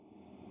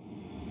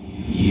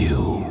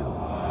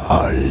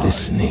are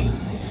listening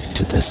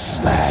to the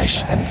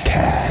Slash and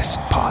Cast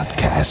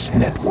Podcast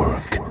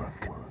Network.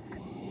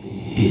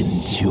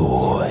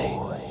 Enjoy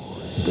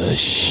the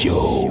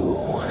show.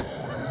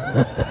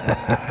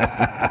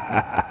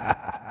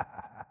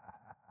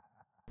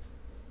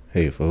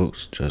 Hey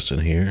folks, Justin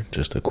here.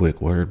 Just a quick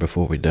word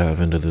before we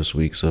dive into this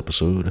week's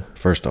episode.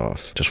 First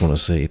off, just want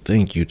to say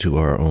thank you to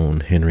our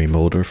own Henry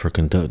Mulder for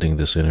conducting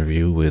this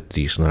interview with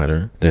Dee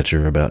Snider that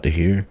you're about to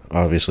hear.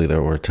 Obviously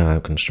there were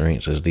time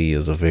constraints as Dee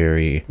is a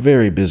very,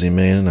 very busy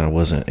man and I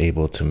wasn't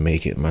able to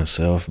make it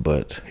myself,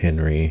 but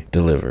Henry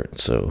delivered.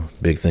 So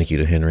big thank you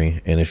to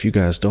Henry. And if you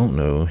guys don't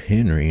know,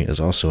 Henry is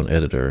also an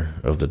editor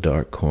of the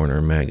Dark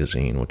Corner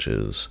magazine, which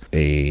is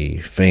a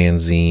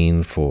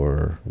fanzine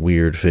for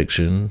weird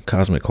fiction,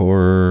 cosmic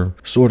horror,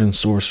 sword and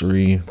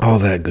sorcery, all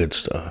that good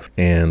stuff.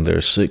 And their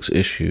 6th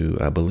issue,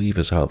 I believe,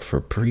 is out for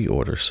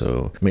pre-order,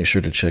 so make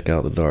sure to check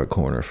out the Dark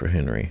Corner for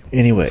Henry.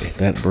 Anyway,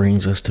 that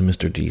brings us to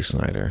Mr. Dee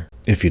Snider.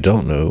 If you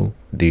don't know,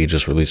 Dee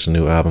just released a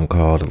new album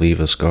called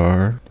Leave a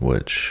Scar,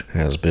 which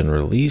has been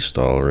released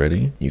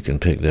already. You can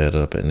pick that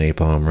up at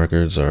Napalm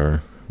Records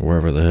or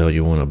wherever the hell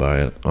you want to buy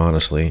it,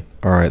 honestly.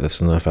 Alright,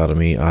 that's enough out of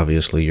me.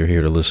 Obviously, you're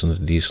here to listen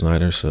to Dee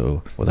Snider,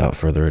 so without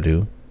further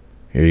ado,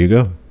 here you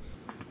go.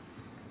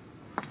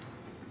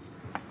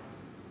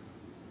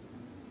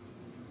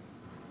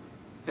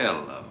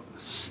 Hello,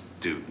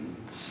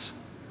 students.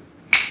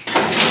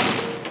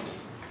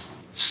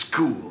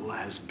 School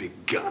has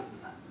begun.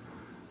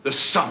 The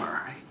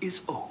summer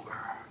is over.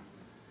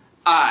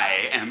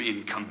 I am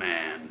in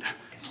command.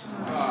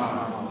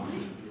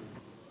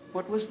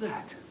 What was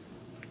that?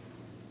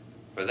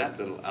 For that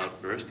little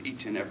outburst,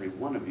 each and every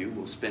one of you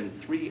will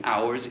spend 3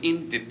 hours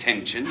in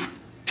detention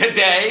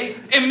today,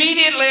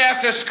 immediately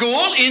after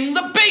school, in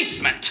the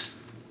basement.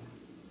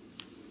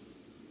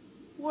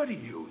 What do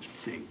you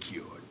think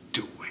you're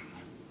doing?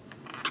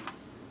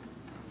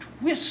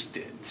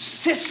 Twisted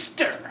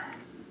Sister.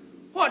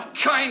 What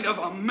kind of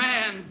a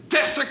man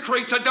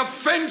desecrates a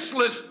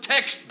defenseless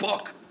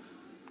textbook?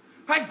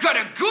 I've got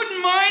a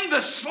good mind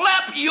to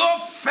slap your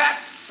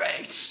fat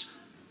face.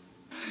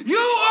 You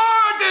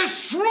are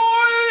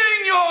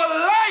destroying your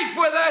life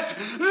with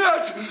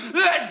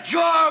that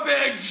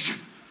garbage.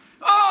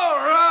 All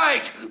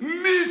right,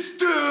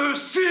 Mr.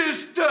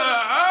 Sister,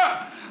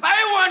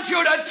 I want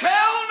you to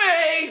tell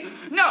me,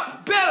 no,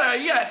 better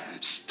yet,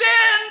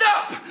 stand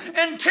up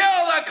and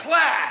tell the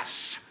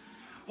class,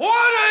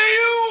 what do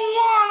you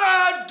want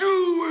to do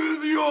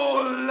with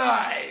your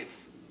life?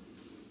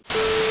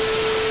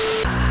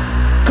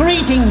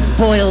 Greetings,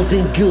 boils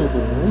and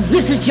ghouls.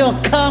 This is your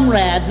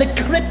comrade, the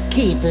Crypt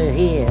Keeper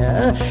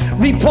here,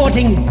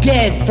 reporting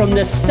dead from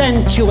the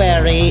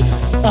sanctuary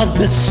of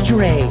the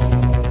strange.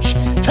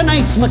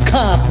 Tonight's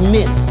macabre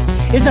myth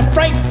is a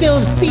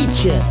fright-filled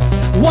feature,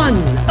 one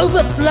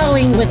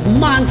overflowing with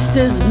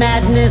monsters,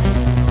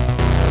 madness,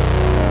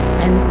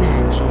 and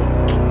magic.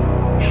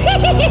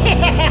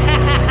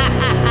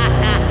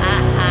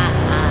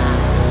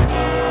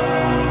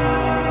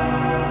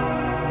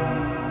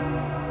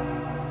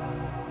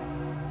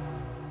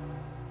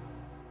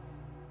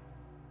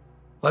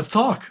 Let's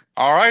talk.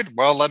 All right,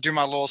 well, let's do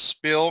my little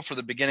spiel for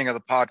the beginning of the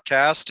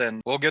podcast,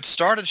 and we'll get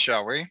started,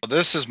 shall we?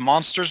 This is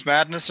Monsters,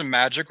 Madness, and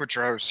Magic with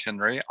your host,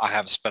 Henry. I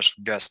have a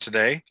special guest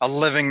today, a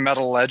living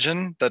metal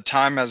legend. The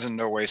time has in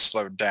no way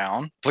slowed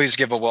down. Please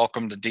give a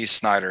welcome to Dee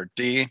Snider.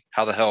 Dee,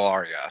 how the hell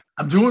are you?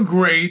 I'm doing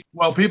great.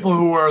 Well, people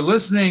who are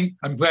listening,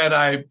 I'm glad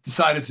I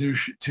decided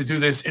to do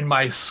this in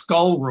my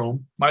skull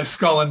room, my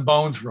skull and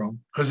bones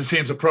room, because it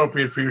seems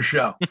appropriate for your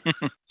show.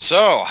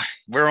 So,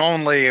 we're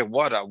only, a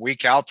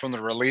week out from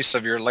the release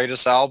of your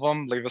latest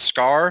album, Leave a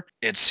Scar.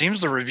 It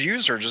seems the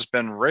reviews are just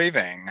been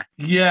raving.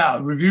 Yeah,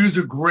 reviews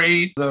are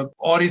great. The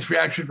audience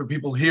reaction for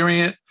people hearing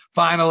it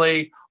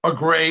finally are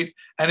great.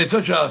 And it's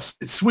such a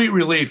sweet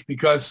relief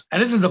because,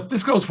 and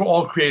this goes for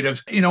all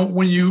creatives, you know,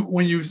 when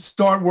you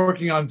start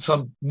working on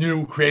some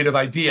new creative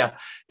idea,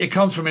 it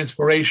comes from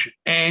inspiration.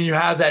 And you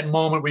have that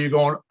moment where you're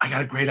going, I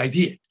got a great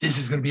idea. This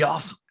is going to be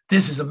awesome.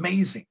 This is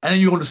amazing. And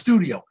then you go to the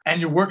studio and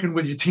you're working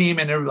with your team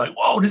and they're like,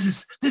 whoa,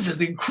 this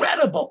is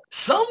incredible.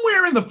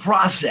 Somewhere in the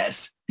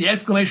process, the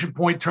exclamation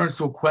point turns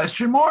to a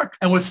question mark.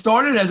 And what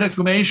started as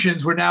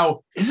exclamations were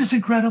now, is this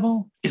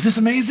incredible? Is this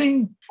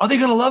amazing? Are they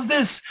going to love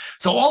this?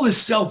 So all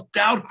this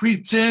self-doubt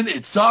creeps in.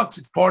 It sucks.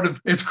 It's part of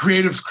its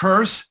creative's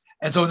curse.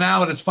 And so now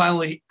that it's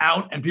finally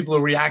out and people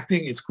are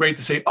reacting, it's great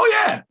to say, oh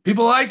yeah,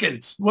 people like it.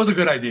 It was a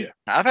good idea.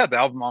 I've had the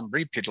album on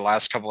repeat the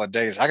last couple of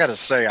days. I got to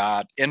say,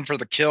 In for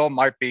the Kill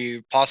might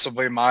be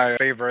possibly my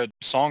favorite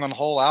song on the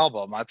whole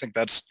album. I think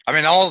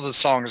all of the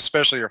songs,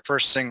 especially your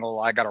first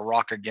single, I Gotta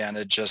Rock Again,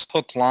 it just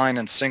hook, line,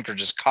 and sinker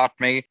just caught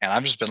me. And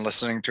I've just been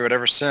listening to it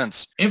ever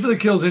since. In for the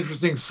Kill is an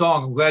interesting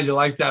song. I'm glad you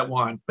like that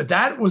one. But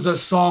that was a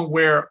song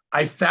where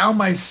I found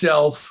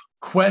myself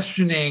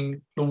questioning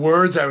the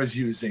words I was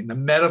using, the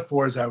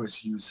metaphors I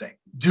was using,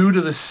 due to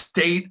the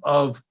state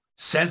of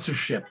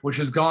censorship, which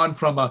has gone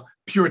from a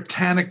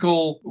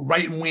puritanical,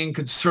 right-wing,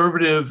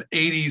 conservative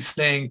 80s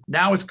thing.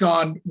 Now it's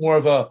gone more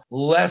of a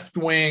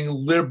left-wing,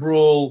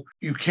 liberal,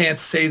 you can't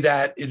say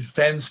that, it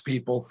offends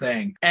people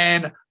thing.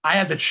 And I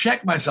had to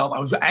check myself. I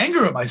was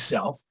angry at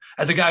myself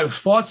as a guy who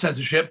fought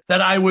censorship,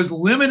 that I was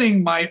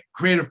limiting my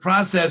creative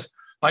process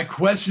by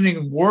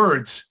questioning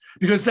words,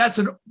 because that's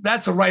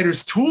a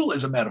writer's tool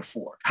as a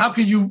metaphor. How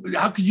could you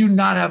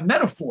not have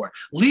metaphor?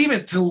 Leave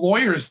it to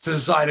lawyers to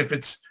decide if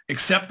it's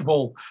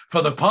acceptable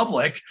for the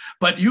public,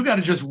 but you got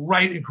to just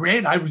write and create.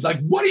 And I was like,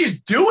 what are you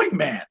doing,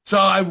 man? So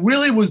I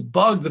really was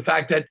bugged the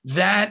fact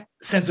that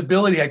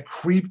sensibility had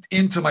creeped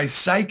into my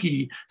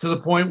psyche to the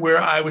point where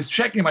I was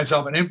checking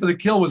myself. And In for the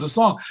Kill was a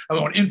song. I'm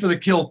going, In for the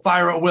Kill,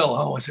 Fire at Will.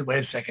 Oh, I said, wait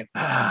a second.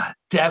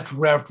 Death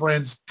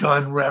reference,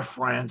 gun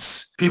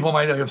reference. People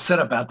might be upset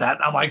about that.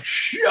 And I'm like,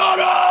 shut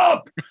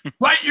up.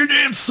 Write your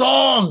damn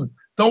song.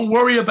 Don't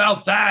worry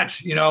about that,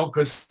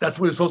 because that's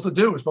what we're supposed to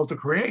do. We're supposed to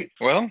create.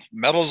 Well,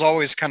 metal's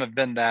always kind of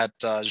been that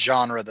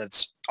genre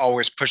that's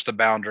always pushed the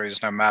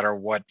boundaries no matter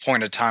what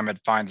point of time it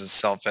finds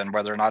itself in,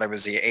 whether or not it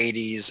was the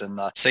 80s and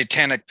the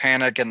satanic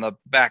panic and the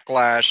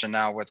backlash, and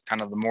now with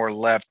kind of the more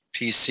left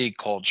PC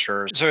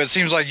culture. So it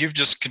seems like you've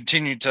just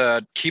continued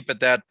to keep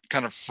at that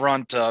kind of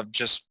front of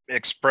just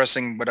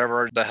expressing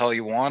whatever the hell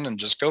you want and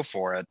just go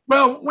for it.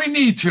 Well, we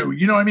need to,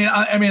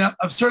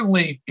 I'm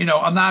certainly,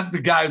 I'm not the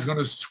guy who's going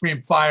to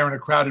scream fire in a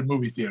crowded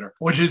movie theater,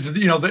 which is,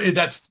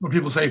 that's when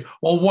people say,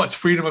 well, what's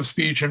freedom of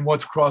speech and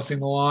what's crossing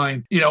the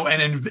line,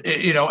 and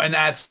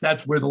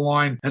that's where the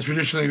line has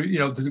traditionally,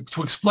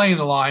 to explain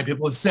the line,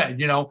 people have said,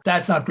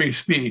 that's not free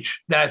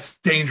speech. That's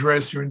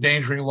dangerous. You're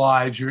endangering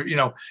lives. You're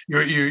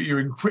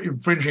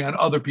infringing on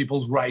other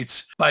people's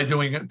rights by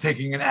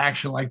taking an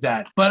action like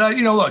that. But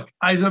look,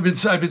 I've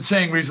been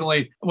saying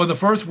recently, when the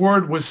first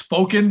word was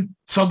spoken,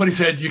 somebody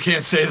said, you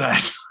can't say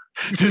that.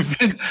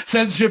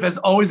 Censorship has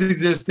always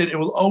existed. It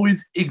will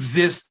always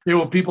exist. There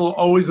will people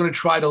always going to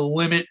try to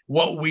limit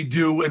what we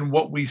do and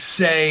what we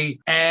say.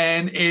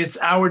 And it's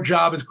our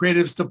job as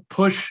creatives to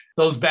push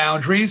those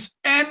boundaries.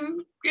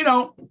 And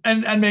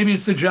and maybe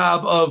it's the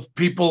job of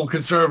people,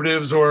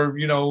 conservatives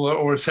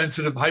or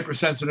sensitive,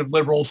 hypersensitive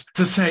liberals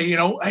to say,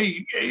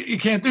 hey, you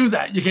can't do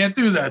that. You can't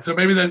do that. So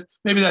maybe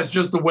that's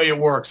just the way it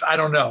works. I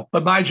don't know.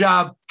 But my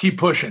job, keep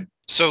pushing.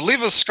 So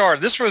Leave a Scar,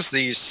 this was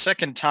the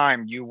second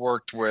time you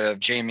worked with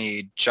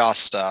Jamey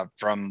Jasta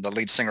from the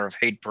lead singer of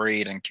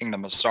Hatebreed and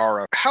Kingdom of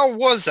Sorrow. How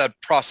was that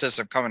process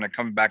of coming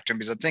back to him?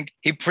 Because I think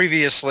he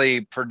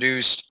previously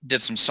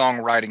did some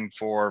songwriting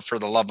for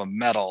the Love of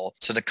Metal.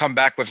 So to come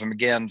back with him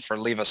again for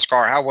Leave a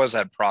Scar, how was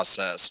that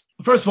process?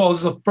 First of all, this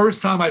is the first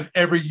time I've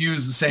ever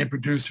used the same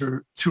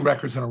producer 2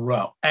 records in a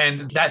row.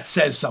 And that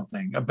says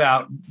something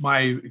about my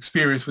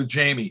experience with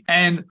Jamey.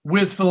 And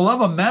with For the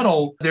Love of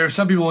Metal, there are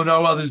some people who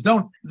know, others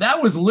don't.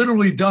 That was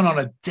literally done on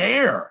a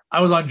dare.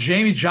 I was on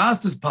Jamey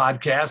Jasta's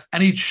podcast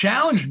and he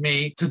challenged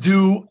me to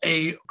do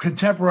a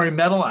contemporary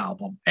metal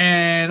album.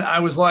 And I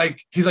was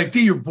like, he's like,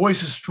 D, your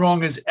voice is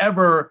strong as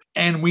ever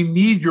and we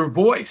need your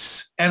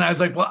voice. And I was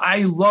like, well,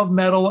 I love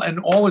metal and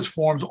all its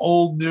forms,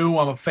 old, new.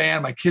 I'm a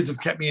fan. My kids have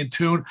kept me in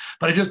tune,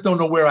 but I just don't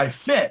know where I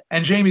fit.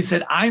 And Jamey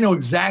said, I know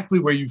exactly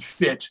where you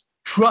fit.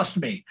 Trust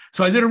me.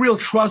 So I did a real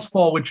trust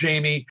fall with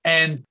Jamey.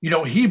 And,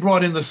 he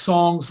brought in the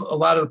songs, a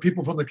lot of the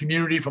people from the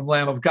community, from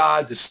Lamb of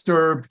God,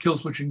 Disturbed,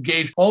 Killswitch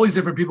Engage, all these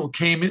different people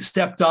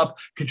stepped up,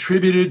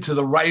 contributed to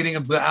the writing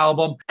of the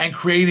album and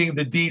creating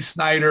the Dee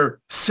Snider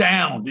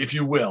sound, if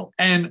you will.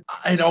 And,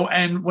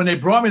 and when they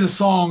brought me the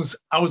songs,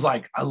 I was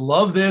like, I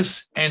love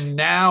this. And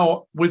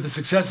now with the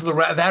success of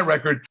that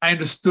record, I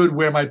understood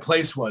where my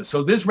place was.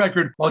 So this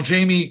record, while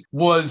Jamey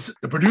was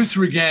the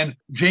producer again,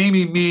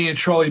 Jamey, me, and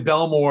Charlie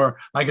Belmore,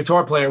 my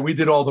guitar player, we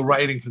did all the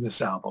writing for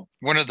this album.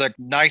 One of the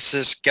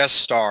nicest guest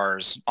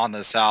stars on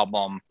this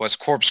album was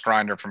Corpse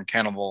Grinder from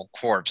Cannibal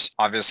Corpse,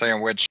 obviously,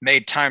 in which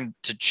made Time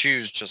to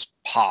Choose just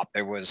pop.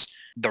 It was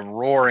the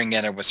roaring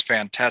and it was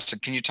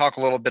fantastic. Can you talk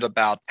a little bit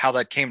about how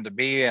that came to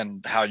be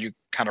and how you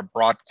kind of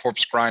brought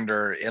Corpse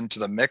Grinder into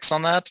the mix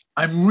on that?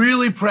 I'm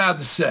really proud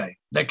to say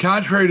that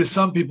contrary to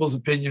some people's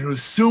opinion who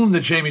assumed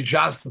that Jamey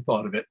Jasta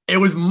thought of it, it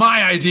was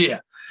my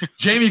idea.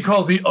 Jamey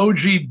calls me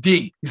OGD.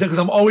 He said, because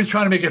I'm always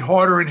trying to make it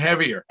harder and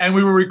heavier. And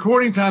we were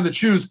recording Time to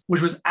Choose,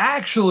 which was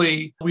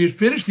actually, we had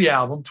finished the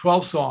album,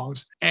 12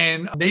 songs,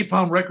 and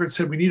Napalm Records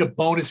said we need a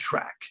bonus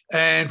track.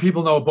 And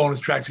people know what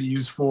bonus tracks are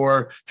used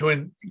for,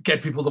 to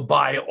get people to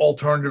buy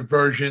alternative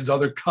versions,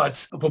 other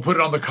cuts. We'll put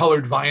it on the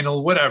colored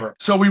vinyl, whatever.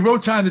 So we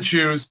wrote Time to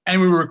Choose,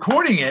 and we were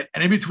recording it.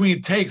 And in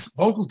between takes,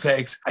 vocal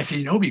takes, I said,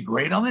 who'd be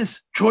great on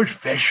this? George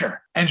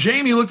Fisher. And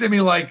Jamey looked at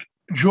me like,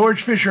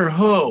 George Fisher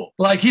who?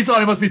 Like he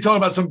thought he must be talking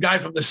about some guy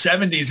from the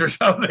 70s or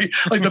something,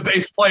 like the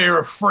bass player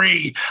of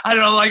Free. I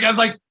don't know, I was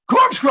like,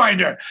 Corpse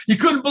Grinder. You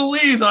couldn't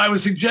believe that I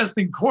was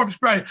suggesting Corpse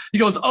Grinder. He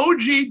goes,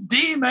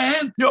 OGD,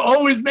 man, you're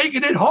always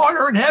making it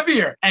harder and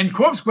heavier. And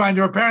Corpse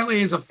Grinder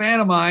apparently is a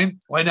fan of mine.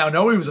 Well, I now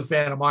know he was a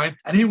fan of mine.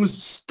 And he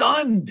was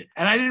stunned.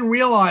 And I didn't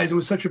realize it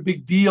was such a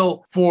big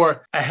deal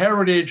for a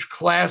heritage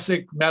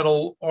classic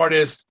metal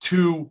artist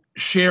to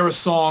share a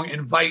song,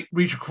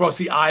 reach across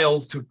the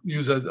aisles, to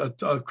use a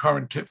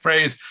current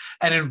phrase,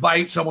 and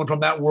invite someone from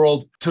that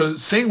world to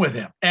sing with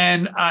him.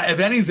 And if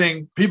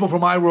anything, people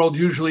from my world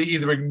usually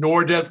either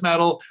ignore death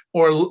metal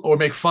or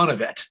make fun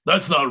of it.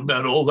 That's not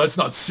metal. That's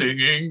not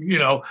singing,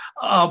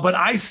 but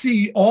I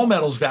see all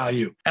metal's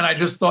value. And I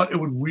just thought it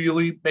would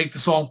really make the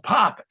song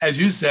pop. As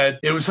you said,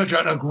 it was such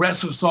an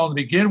aggressive song to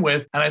begin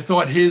with. And I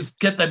thought his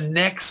Get the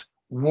Next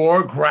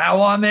War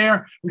growl on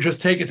there would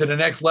just take it to the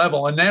next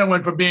level. And then it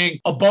went from being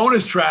a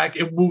bonus track,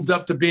 it moved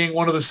up to being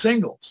one of the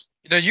singles.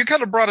 You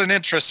kind of brought an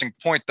interesting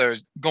point, though,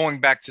 going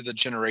back to the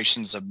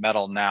generations of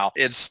metal now.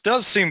 It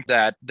does seem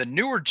that the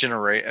newer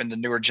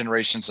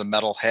generations of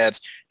metal heads,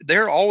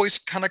 they're always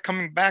kind of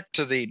coming back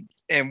to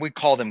and we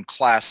call them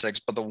classics,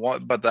 but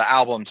the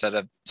albums that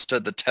have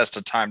stood the test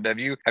of time. Have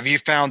you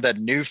found that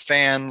new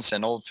fans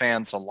and old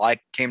fans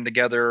alike came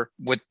together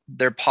with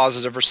their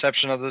positive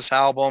reception of this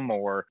album,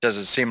 or does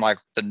it seem like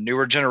the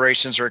newer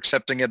generations are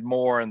accepting it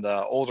more and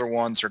the older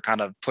ones are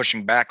kind of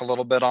pushing back a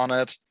little bit on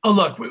it? Oh,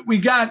 look,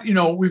 we've got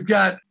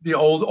the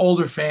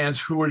older fans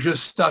who are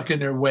just stuck in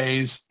their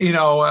ways.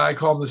 I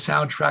call them the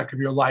soundtrack of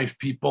your life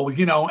people,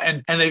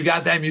 and they've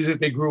got that music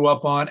they grew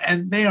up on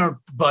and they aren't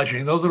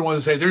budging. Those are the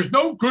ones that say there's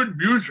no good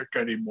music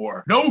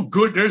anymore.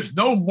 There's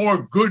no more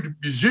good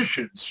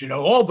musicians.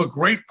 All the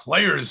great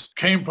players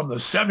came from the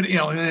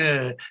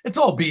 70s. It's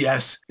all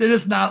BS. They're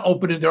just not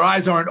opening. Their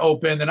eyes aren't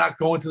open. They're not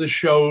going to the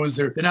shows.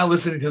 They're not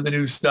listening to the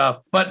new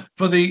stuff. But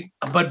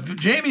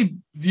Jamie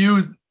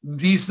views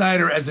Dee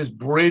Snider as this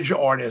bridge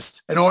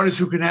artist, an artist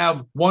who can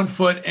have one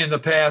foot in the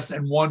past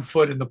and one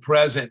foot in the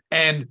present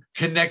and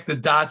connect the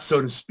dots,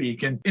 so to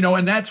speak. And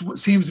that's what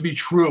seems to be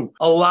true.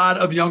 A lot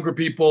of younger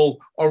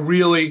people are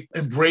really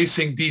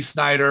embracing Dee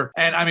Snider.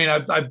 And I mean,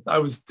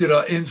 I did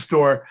an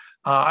in-store.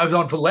 I was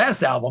on for the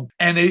last album,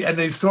 and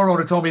the store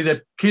owner told me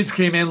that kids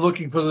came in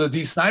looking for the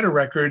Dee Snider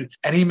record,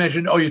 and he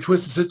mentioned, "Oh, you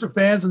Twisted Sister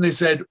fans?" And they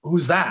said,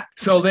 "Who's that?"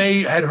 So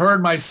they had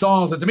heard my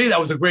songs, and to me, that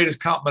was the greatest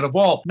compliment of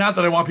all. Not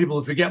that I want people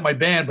to forget my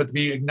band, but to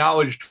be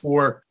acknowledged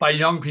by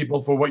young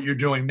people for what you're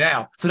doing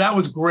now. So that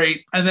was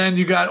great. And then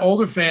you got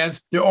older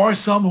fans. There are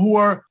some who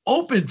are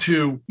open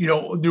to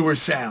newer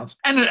sounds.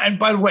 And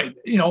by the way,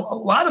 a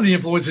lot of the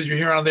influences you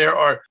hear on there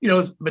are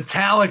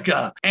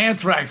Metallica,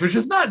 Anthrax, which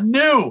is not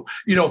new.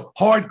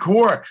 Hardcore.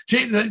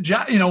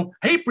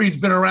 Hatebreed's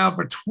been around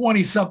for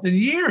 20-something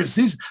years.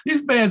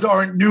 These bands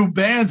aren't new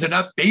bands. They're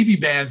not baby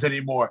bands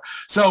anymore.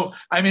 So,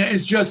 I mean,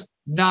 it's just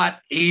not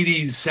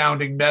 80s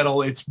sounding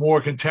metal. It's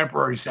more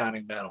contemporary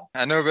sounding metal.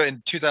 I know, but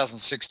in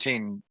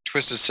 2016,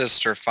 Twisted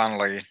Sister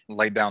finally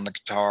laid down the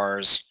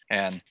guitars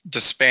and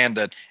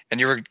disbanded. And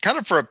you were kind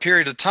of, for a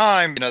period of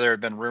time, there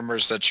had been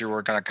rumors that you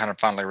were going to kind of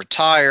finally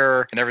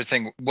retire and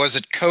everything. Was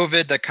it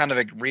COVID that kind of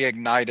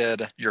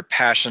reignited your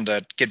passion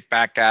to get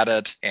back at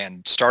it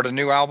and start a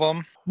new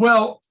album?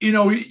 Well,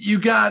 you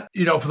got,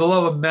 For the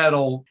Love of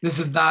Metal, that's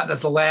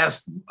the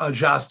last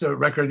Jasta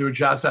record I do with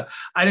Jasta.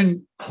 I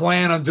didn't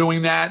plan on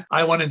doing that.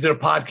 I went and did a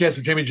podcast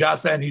with Jamie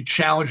Jasta, and he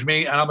challenged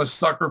me, and I'm a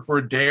sucker for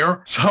a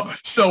dare. So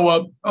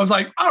I was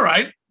like, all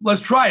right,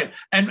 let's try it.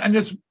 And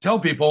just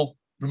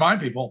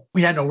remind people,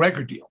 we had no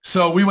record deal.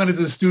 So we went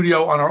into the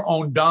studio on our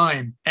own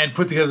dime and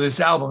put together this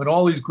album. And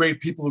all these great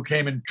people who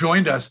came and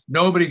joined us,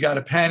 nobody got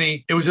a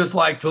penny. It was just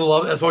like,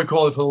 that's why we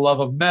call it For the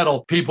Love of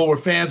Metal. People were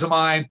fans of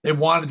mine. They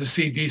wanted to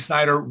see Dee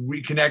Snider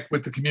reconnect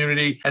with the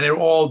community, and they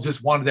all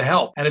just wanted to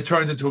help. And it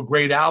turned into a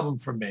great album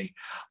for me.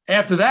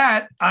 After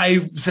that,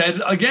 I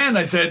said,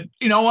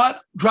 you know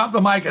what? Drop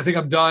the mic. I think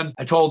I'm done.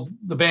 I told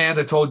the band,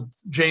 I told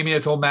Jamie, I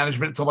told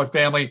management, I told my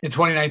family in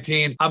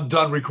 2019, I'm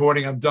done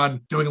recording. I'm done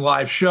doing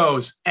live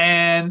shows.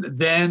 And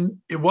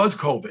then it was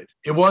COVID.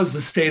 It was the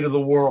state of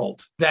the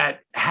world that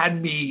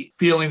had me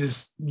feeling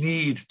this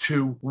need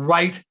to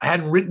write. I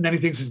hadn't written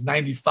anything since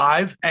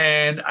 95,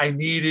 and I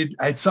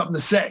had something to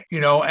say,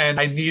 and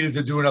I needed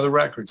to do another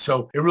record.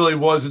 So it really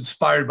was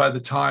inspired by the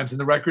times, and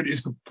the record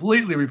is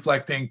completely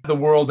reflecting the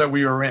world that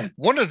we are in.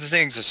 One of the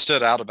things that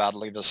stood out about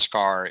Leave a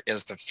Scar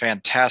is the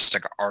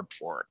fantastic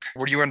artwork.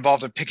 Were you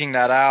involved in picking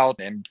that out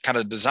and kind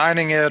of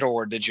designing it,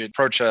 or did you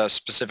approach a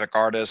specific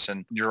artist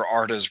and your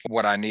art is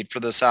what I need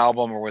for this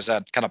album, or was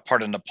that kind of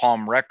part of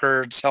Napalm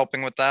Records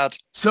helping with that?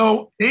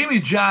 So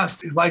Jamie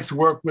Just likes to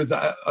work with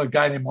a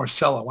guy named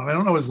Marcello. And I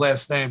don't know his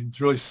last name.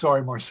 It's really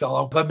sorry,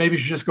 Marcello. But maybe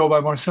you should just go by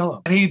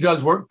Marcello. And he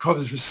does work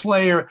covers for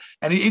Slayer.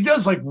 And he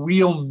does like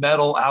real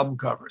metal album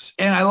covers.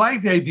 And I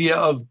like the idea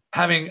of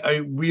having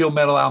a real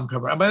metal album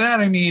cover. And by that,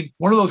 I mean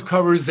one of those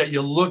covers that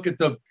you look at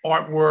the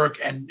artwork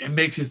and it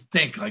makes you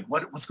think like,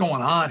 what's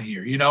going on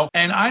here,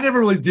 And I never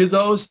really did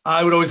those.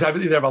 I would always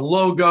either have a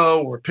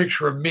logo or a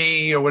picture of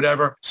me or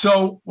whatever.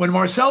 So when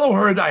Marcello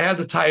heard I had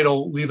the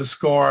title Leave a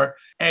Scar,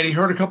 and he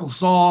heard a couple of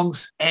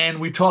songs, and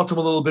we talked to him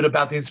a little bit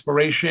about the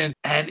inspiration,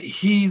 and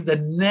he the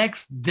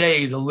next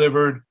day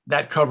delivered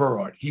that cover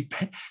art.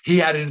 He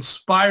had an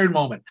inspired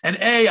moment. And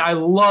I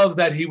love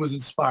that he was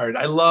inspired.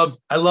 I love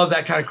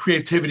that kind of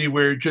creativity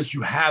where just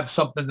you have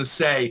something to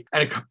say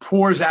and it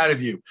pours out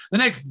of you. The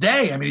next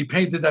day, I mean, he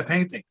painted that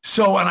painting.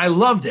 So, and I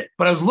loved it.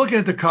 But I was looking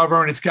at the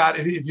cover, and it's got,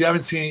 if you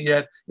haven't seen it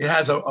yet, it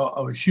has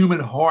a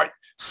human heart,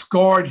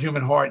 scarred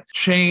human heart,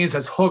 chains,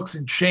 has hooks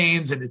and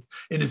chains, and it's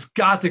in this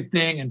gothic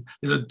thing, and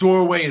there's a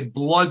doorway and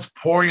blood's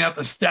pouring out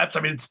the steps.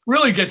 I mean, it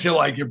really gets you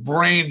like your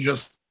brain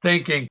just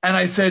thinking. And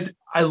I said,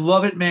 I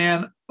love it,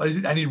 man.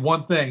 I need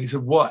one thing. He said,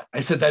 what? I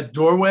said, that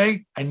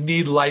doorway, I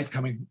need light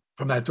coming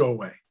from that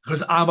doorway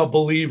because I'm a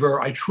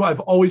believer. I've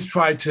always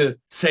tried to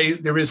say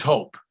there is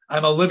hope.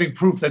 I'm a living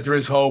proof that there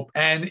is hope.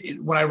 And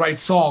when I write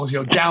songs,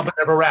 down but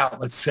never out,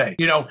 let's say,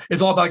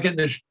 it's all about getting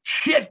this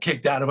shit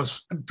kicked out of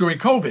us during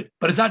COVID.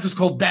 But it's not just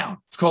called down.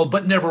 It's called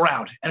but never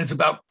out. And it's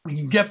about we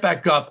can get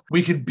back up.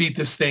 We can beat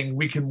this thing.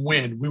 We can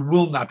win. We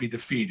will not be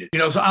defeated.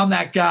 So I'm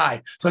that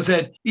guy. So I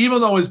said,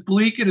 even though it's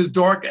bleak and it's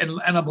dark, and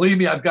believe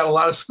me, I've got a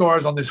lot of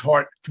scars on this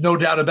heart, no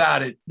doubt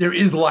about it, there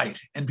is light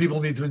and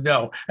people need to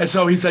know. And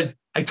so he said,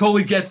 I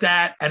totally get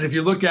that. And if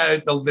you look at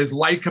it, there's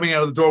light coming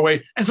out of the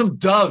doorway and some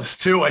doves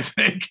too, I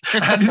think.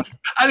 I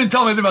didn't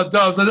tell him anything about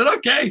doves. I said,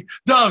 okay,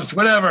 doves,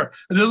 whatever.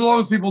 And as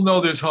long as people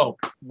know there's hope.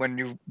 When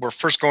you were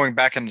first going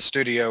back in the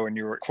studio and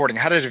you were recording,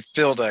 how did it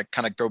feel to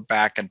kind of go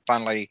back and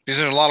finally,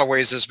 because in a lot of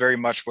ways, this very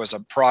much was a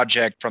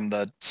project from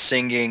the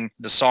singing,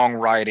 the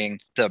songwriting,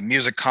 the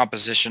music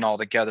composition all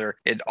together.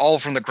 It all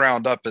from the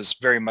ground up is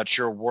very much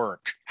your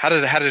work. How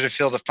did it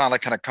feel to finally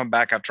kind of come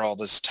back after all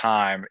this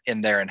time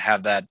in there and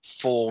have that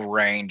full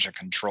range of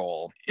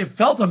control? It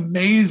felt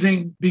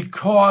amazing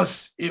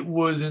because it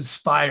was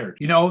inspired.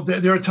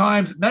 There are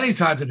times, many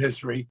times in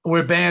history,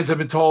 where bands have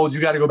been told,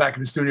 you got to go back in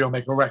the studio and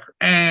make a record.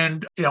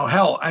 And,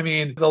 hell, I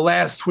mean, the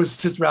last Twisted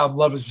Sister album,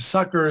 Love is for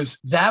Suckers,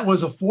 that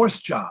was a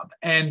forced job.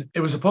 And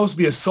it was supposed to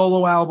be a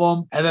solo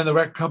album. And then the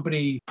record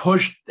company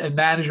and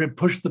management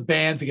pushed the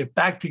band to get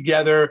back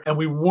together. And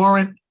we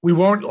weren't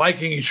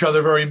liking each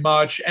other very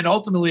much. And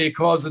ultimately it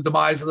caused the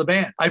demise of the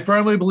band. I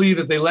firmly believe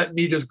that they let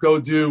me just go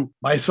do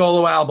my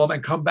solo album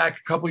and come back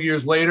a couple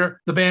years later,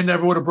 the band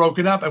never would have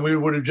broken up and we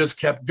would have just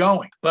kept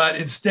going. But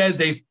instead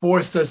they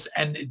forced us,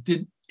 and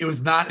it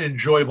was not an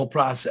enjoyable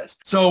process.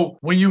 So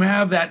when you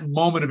have that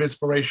moment of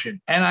inspiration,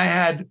 and I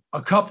had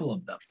a couple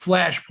of them,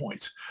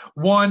 flashpoints.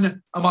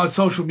 One, I'm on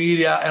social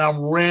media and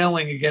I'm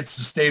railing against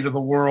the state of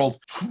the world,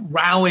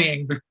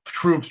 rallying the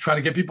troops, trying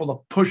to get people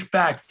to push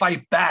back,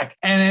 fight back.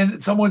 And then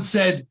someone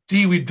said,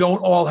 D, we don't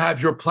all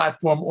have your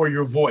platform or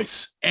your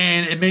voice.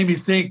 And it made me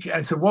think,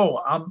 I said, whoa,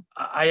 I'm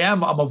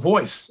a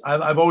voice.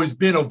 I've always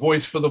been a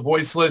voice for the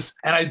voiceless.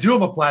 And I do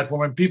have a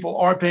platform and people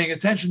are paying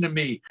attention to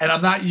me and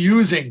I'm not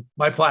using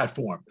my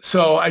platform.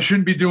 So I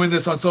shouldn't be doing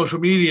this on social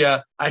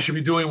media. I should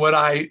be doing what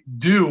I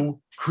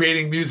do,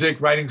 creating music,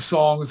 writing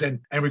songs and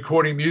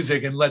recording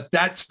music, and let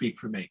that speak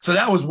for me. So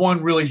that was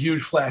one really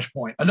huge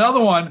flashpoint. Another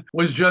one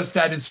was just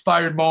that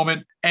inspired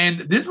moment.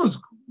 And this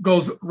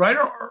goes right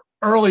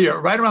earlier,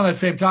 right around that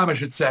same time, I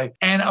should say.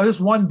 And just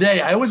one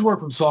day, I always work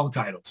from song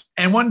titles.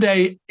 And one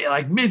day,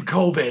 like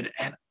mid-COVID,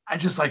 and I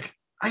just I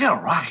got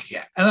to rock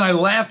again. And then I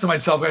laughed to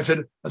myself. I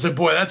said,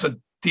 boy, that's a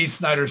Dee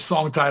Snider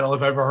song title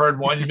if I ever heard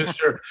one. You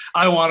Mr.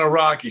 I Want to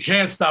Rock. You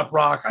Can't Stop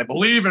Rock. I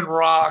Believe in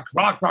Rock.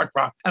 Rock, rock,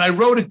 rock. And I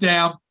wrote it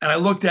down and I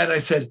looked at it. I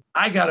said,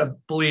 I got to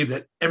believe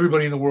that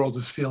everybody in the world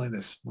is feeling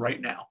this right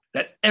now.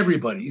 That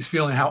everybody is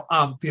feeling how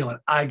I'm feeling.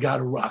 I got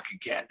to rock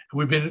again.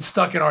 We've been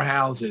stuck in our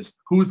houses.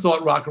 Who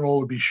thought rock and roll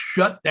would be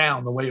shut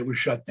down the way it was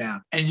shut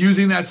down? And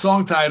using that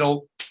song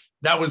title,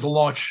 that was the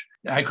launch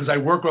because I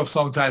work off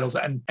song titles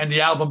and the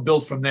album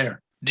built from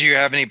there. Do you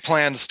have any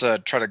plans to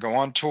try to go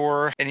on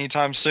tour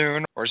anytime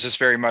soon? Or is this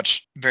very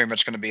much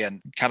going to be a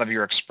kind of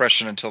your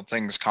expression until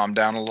things calm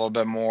down a little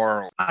bit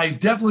more? I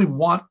definitely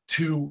want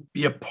to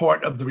be a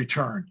part of the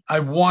return.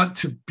 I want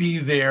to be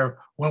there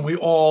when we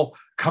all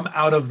come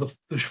out of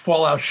the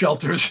fallout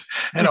shelters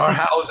in our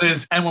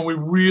houses. And when we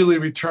really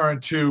return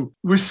to,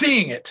 we're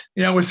seeing it.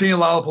 We're seeing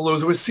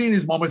Lollapalooza. We're seeing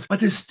these moments, but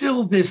there's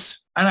still this,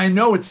 and I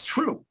know it's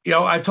true.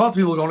 I've talked to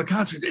people going to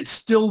concerts. It's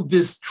still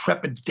this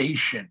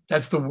trepidation.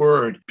 That's the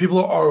word.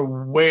 People are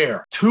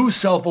aware, too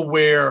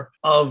self-aware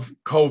of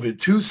COVID,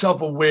 too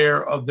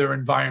self-aware of their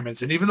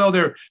environments. And even though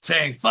they're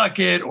saying, fuck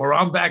it, or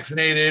I'm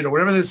vaccinated, or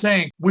whatever they're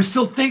saying, we're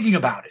still thinking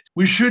about it.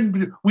 We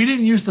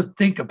didn't used to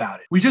think about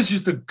it. We just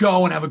used to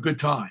go and have a good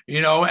time,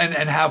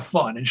 and have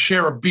fun and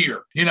share a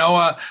beer,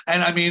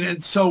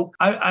 so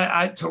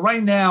so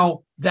right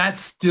now,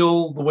 that's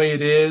still the way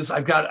it is.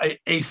 I've got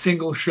a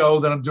single show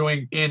that I'm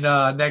doing in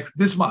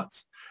this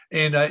month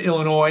in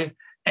Illinois.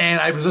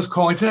 And I was just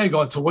calling today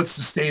going, so what's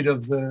the state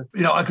of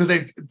because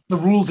the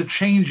rules are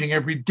changing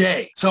every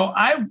day. So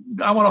I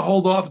want to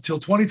hold off until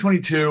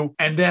 2022.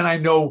 And then I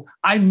know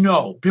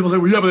people say,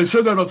 well, yeah, but they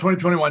said that about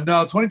 2021.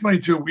 No,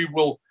 2022, we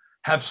will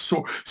have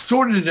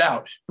sorted it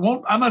out.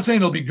 I'm not saying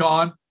it'll be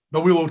gone,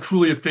 but we will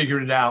truly have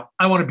figured it out.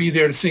 I want to be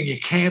there to sing You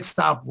Can't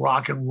Stop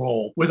Rock and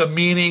Roll with a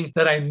meaning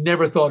that I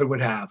never thought it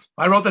would have.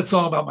 I wrote that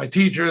song about my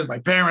teachers, my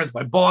parents,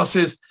 my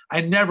bosses.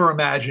 I never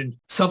imagined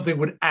something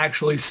would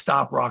actually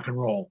stop rock and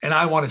roll. And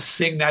I want to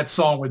sing that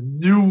song with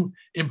new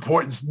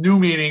importance, new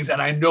meanings.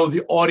 And I know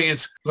the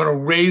audience is going to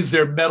raise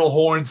their metal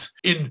horns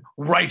in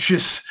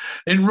righteousness,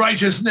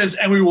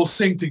 and we will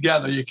sing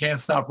together. You can't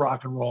stop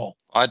rock and roll.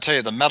 I tell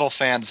you, the metal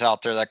fans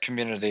out there, that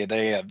community,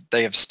 they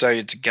have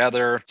stayed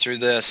together through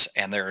this,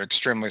 and they're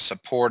extremely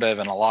supportive,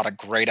 and a lot of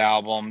great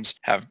albums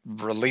have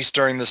released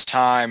during this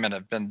time and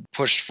have been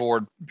pushed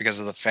forward because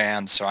of the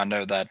fans. So I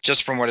know that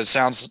just from what it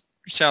sounds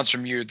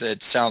from you, that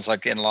it sounds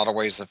like in a lot of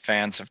ways the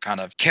fans have kind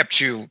of kept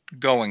you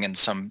going in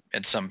some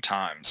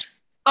times.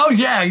 Oh,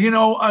 yeah.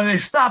 They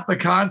stopped the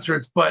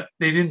concerts, but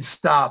they didn't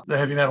stop the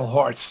heavy metal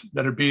hearts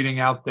that are beating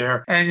out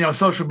there. And,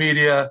 social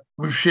media,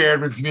 we've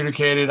shared, we've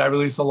communicated. I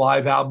released a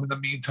live album in the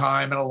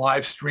meantime and a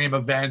live stream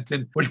event,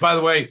 and which, by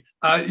the way,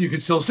 you can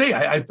still see.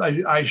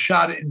 I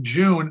shot it in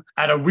June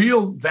at a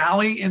real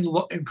valley in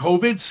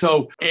COVID.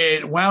 So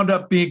it wound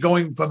up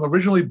going from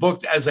originally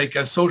booked as like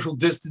a social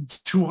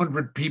distance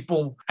 200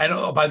 people.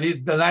 And by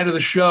the night of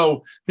the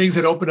show, things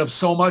had opened up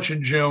so much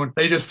in June.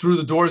 They just threw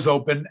the doors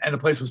open and the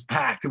place was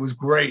packed. It was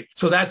great.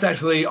 So that's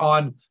actually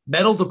on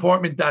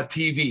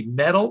metaldepartment.tv,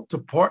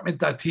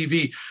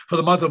 metaldepartment.tv. For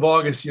the month of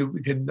August, you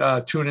can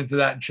tune into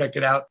that and check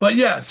it out. But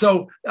yeah,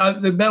 so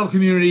the metal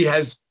community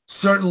has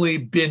certainly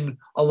been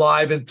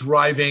alive and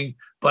thriving.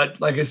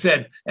 But like I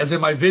said, as in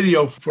my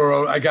video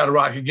for I Gotta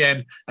Rock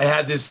Again, I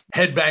had this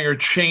headbanger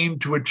chained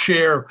to a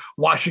chair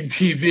watching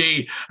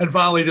TV and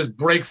finally just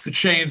breaks the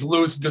chains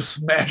loose and just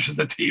smashes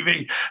the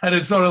TV. And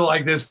it's sort of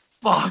like this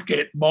fuck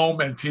it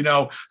moment,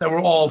 that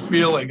we're all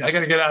feeling. I got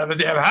to get out of the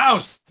damn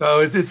house. So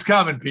it's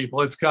coming,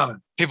 people. It's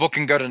coming. People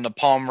can go to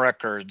Napalm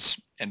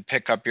Records and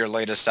pick up your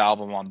latest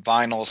album on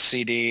vinyl,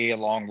 CD,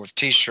 along with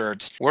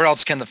T-shirts. Where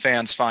else can the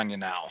fans find you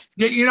now?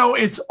 Yeah,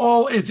 it's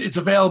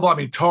available. I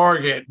mean,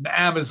 Target and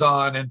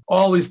Amazon and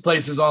all these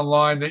places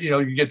online that,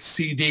 you get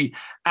CD,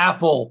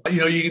 Apple,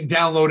 you can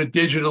download it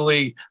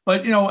digitally.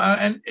 But,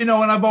 and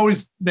I'm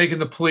always making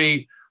the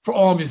plea for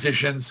all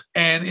musicians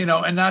and,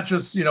 and not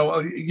just, I'm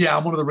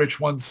one of the rich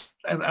ones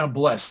and I'm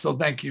blessed. So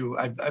thank you.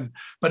 But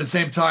at the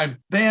same time,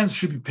 bands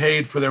should be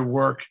paid for their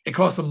work. It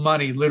costs them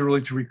money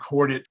literally to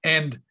record it.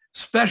 And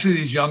especially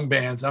these young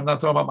bands. I'm not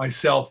talking about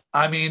myself.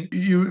 I mean,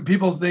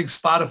 people think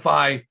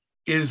Spotify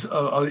is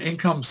an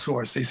income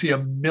source. They see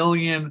 1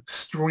 million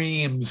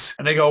streams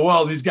and they go,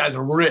 well, these guys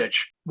are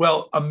rich.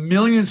 Well, 1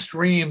 million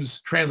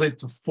streams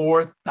translates to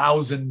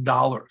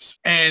 $4,000.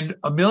 And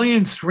 1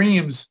 million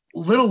streams,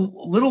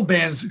 little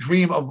bands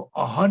dream of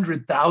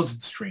 100,000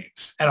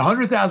 streams. And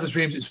 100,000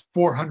 streams is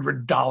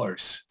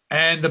 $400.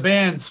 And the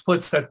band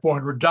splits that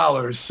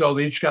 $400. So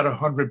they each got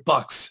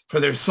 $100 for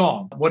their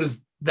song. What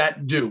does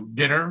that do?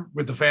 Dinner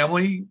with the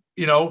family?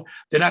 They're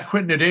not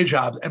quitting their day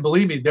jobs. And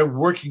believe me, they're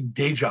working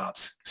day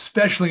jobs,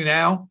 especially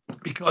now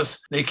because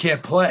they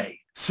can't play.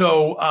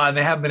 So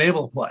they haven't been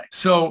able to play.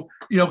 So,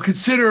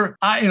 consider,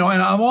 and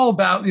I'm all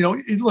about,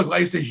 look, I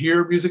used to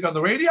hear music on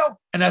the radio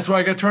and that's where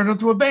I got turned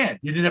into a band.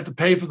 You didn't have to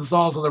pay for the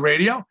songs on the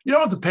radio. You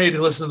don't have to pay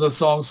to listen to the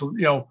songs, on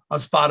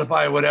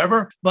Spotify or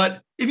whatever.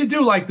 But if you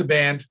do like the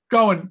band,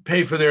 go and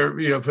pay for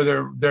their, for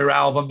their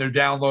album, their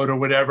download or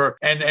whatever,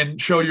 and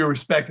show your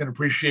respect and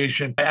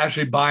appreciation by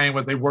actually buying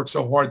what they worked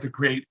so hard to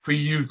create for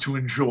you to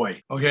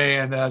enjoy. Okay.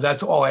 And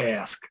that's all I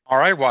ask. All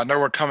right. Well, I know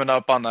we're coming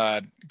up on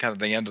the kind of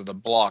the end of the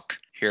block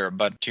here,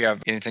 but do you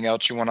have anything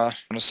else you want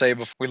to say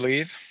before we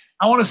leave?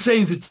 I want to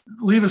say that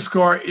Leave a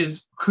Scar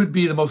could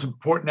be the most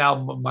important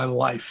album of my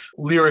life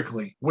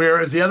lyrically,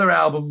 whereas the other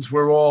albums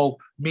were all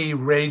me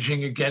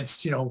raging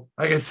against,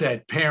 like I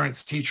said,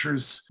 parents,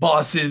 teachers,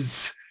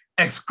 bosses,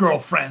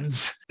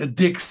 ex-girlfriends, the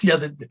dicks,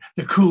 the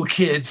cool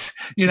kids.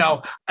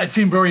 It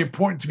seemed very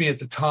important to me at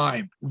the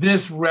time.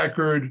 This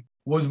record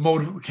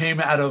came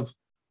out of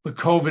the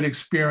COVID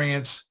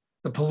experience,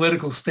 the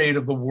political state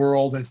of the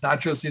world. It's not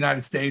just the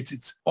United States,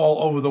 it's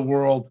all over the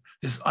world.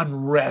 This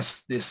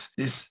unrest, this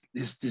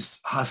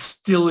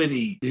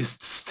hostility,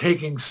 this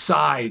taking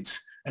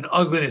sides and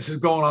ugliness is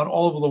going on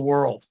all over the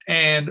world.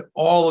 And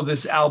all of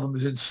this album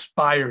is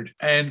inspired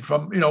and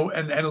from,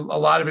 and a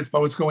lot of it's by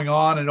what's going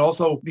on. And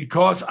also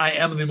because I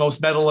am the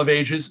most metal of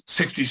ages,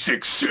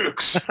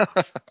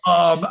 66.6,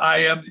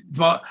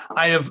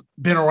 I have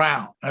been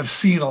around. I've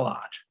seen a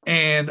lot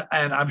and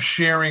I'm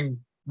sharing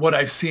what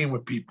I've seen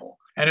with people.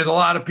 And there's a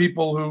lot of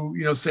people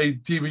who, say,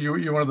 Diva,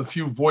 you're one of the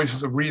few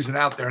voices of reason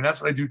out there. And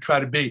that's what I do try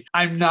to be.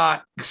 I'm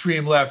not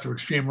extreme left or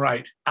extreme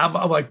right. I'm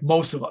like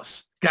most of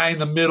us. Guy in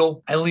the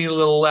middle. I lean a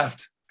little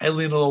left. I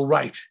lean a little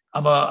right.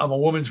 I'm a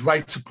woman's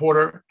rights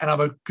supporter and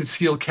I'm a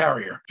concealed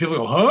carrier. People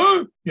go,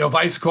 huh?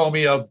 Vice call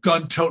me a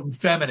gun-toting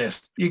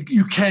feminist.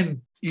 You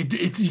can You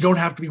don't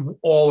have to be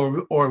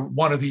all or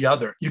one or the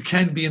other. You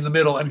can be in the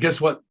middle. And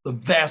guess what? The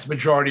vast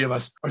majority of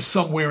us are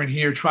somewhere in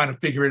here trying to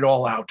figure it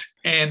all out.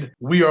 And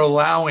we are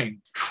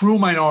allowing true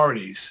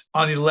minorities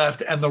on the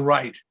left and the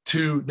right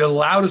to the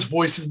loudest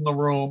voices in the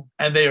room,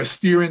 and they are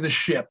steering the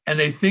ship. And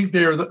they think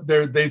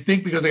they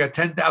think because they got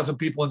 10,000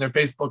 people in their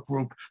Facebook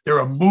group, they're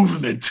a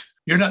movement.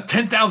 You're not,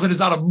 10,000 is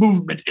not a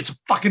movement. It's a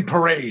fucking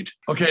parade.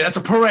 Okay, that's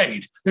a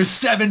parade. There's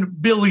 7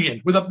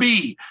 billion with a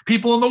B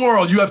people in the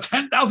world. You have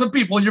 10,000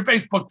 people in your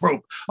Facebook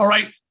group. All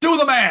right, do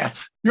the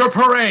math. You're a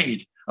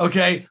parade.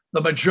 Okay,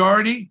 the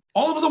majority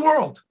all over the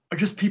world are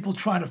just people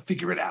trying to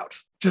figure it out.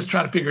 Just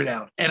trying to figure it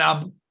out. And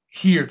I'm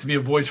here to be a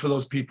voice for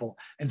those people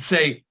and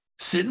say,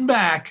 sitting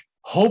back,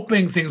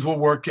 hoping things will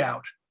work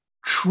out,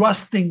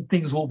 trusting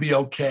things will be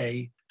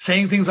okay,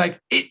 saying things like,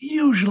 it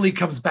usually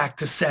comes back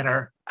to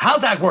center.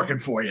 How's that working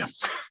for you?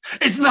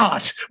 It's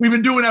not. We've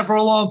been doing that for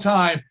a long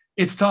time.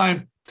 It's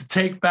time to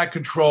take back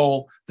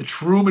control. The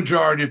true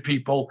majority of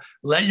people,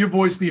 let your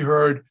voice be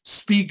heard,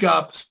 speak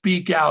up,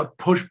 speak out,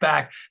 push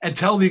back, and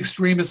tell the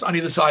extremists on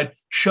either side,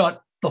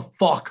 shut the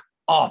fuck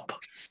up.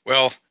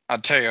 Well, I'll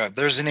tell you, if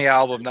there's any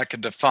album that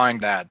could define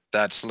that,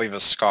 that's Leave a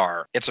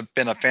Scar. It's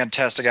been a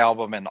fantastic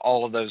album, and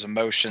all of those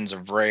emotions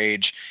of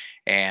rage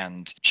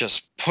and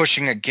just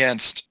pushing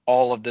against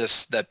all of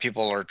this that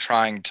people are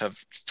trying to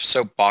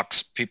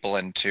soapbox people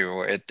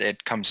into,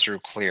 it comes through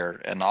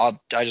clear. And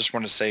I just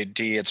want to say,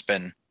 D, it's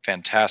been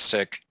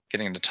fantastic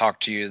getting to talk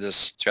to you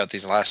throughout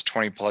these last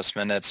 20 plus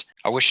minutes.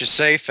 I wish you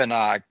safe, and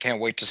I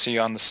can't wait to see you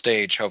on the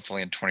stage,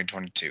 hopefully in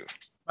 2022.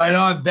 Right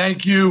on.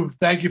 Thank you.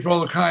 Thank you for all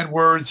the kind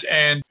words,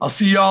 and I'll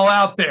see you all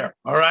out there.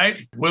 All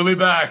right? We'll be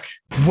back.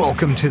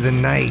 Welcome to the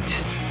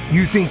night.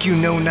 You think you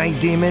know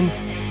Night Demon?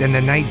 Then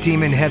the Night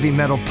Demon Heavy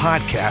Metal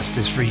Podcast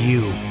is for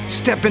you.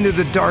 Step into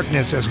the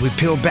darkness as we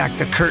peel back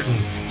the curtain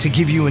to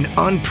give you an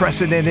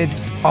unprecedented,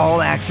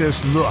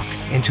 all-access look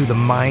into the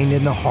mind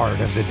and the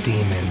heart of the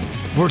demon.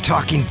 We're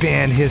talking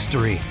band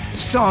history,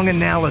 song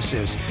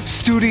analysis,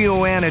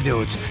 studio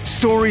anecdotes,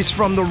 stories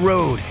from the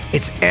road.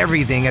 It's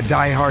everything a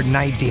diehard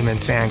Night Demon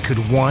fan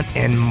could want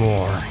and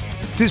more.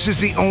 This is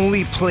the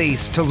only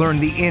place to learn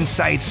the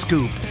inside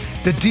scoop,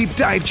 the deep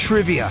dive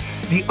trivia,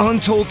 the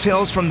untold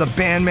tales from the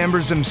band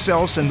members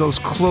themselves and those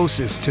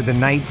closest to the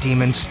Night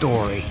Demon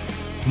story.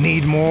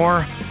 Need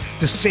more?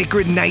 The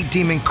Sacred Night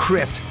Demon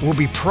Crypt will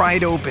be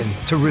pried open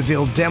to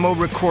reveal demo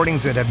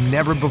recordings that have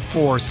never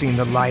before seen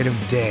the light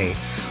of day,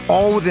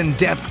 all with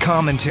in-depth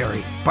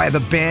commentary by the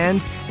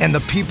band and the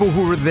people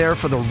who were there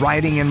for the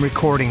writing and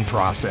recording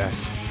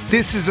process.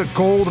 This is a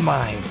gold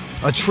mine,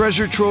 a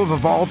treasure trove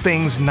of all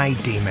things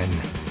Night Demon.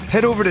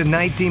 Head over to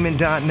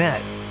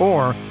nightdemon.net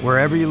or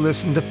wherever you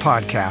listen to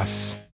podcasts.